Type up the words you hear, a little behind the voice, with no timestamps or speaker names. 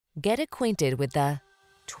Get acquainted with the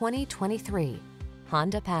 2023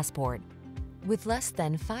 Honda Passport. With less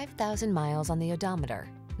than 5,000 miles on the odometer,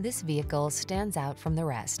 this vehicle stands out from the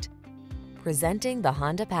rest. Presenting the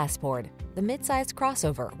Honda Passport, the midsize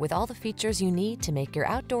crossover with all the features you need to make your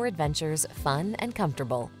outdoor adventures fun and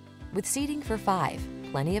comfortable. With seating for 5,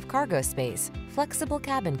 plenty of cargo space, flexible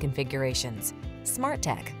cabin configurations, smart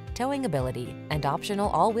tech, towing ability, and optional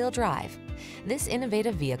all-wheel drive, this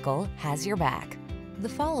innovative vehicle has your back. The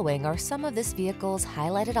following are some of this vehicle's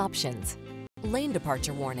highlighted options: lane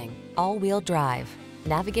departure warning, all-wheel drive,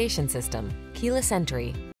 navigation system, keyless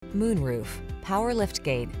entry, moonroof, power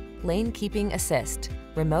liftgate, lane keeping assist,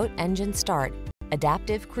 remote engine start,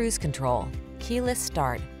 adaptive cruise control, keyless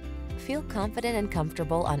start. Feel confident and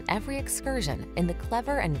comfortable on every excursion in the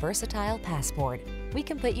clever and versatile Passport. We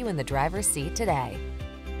can put you in the driver's seat today.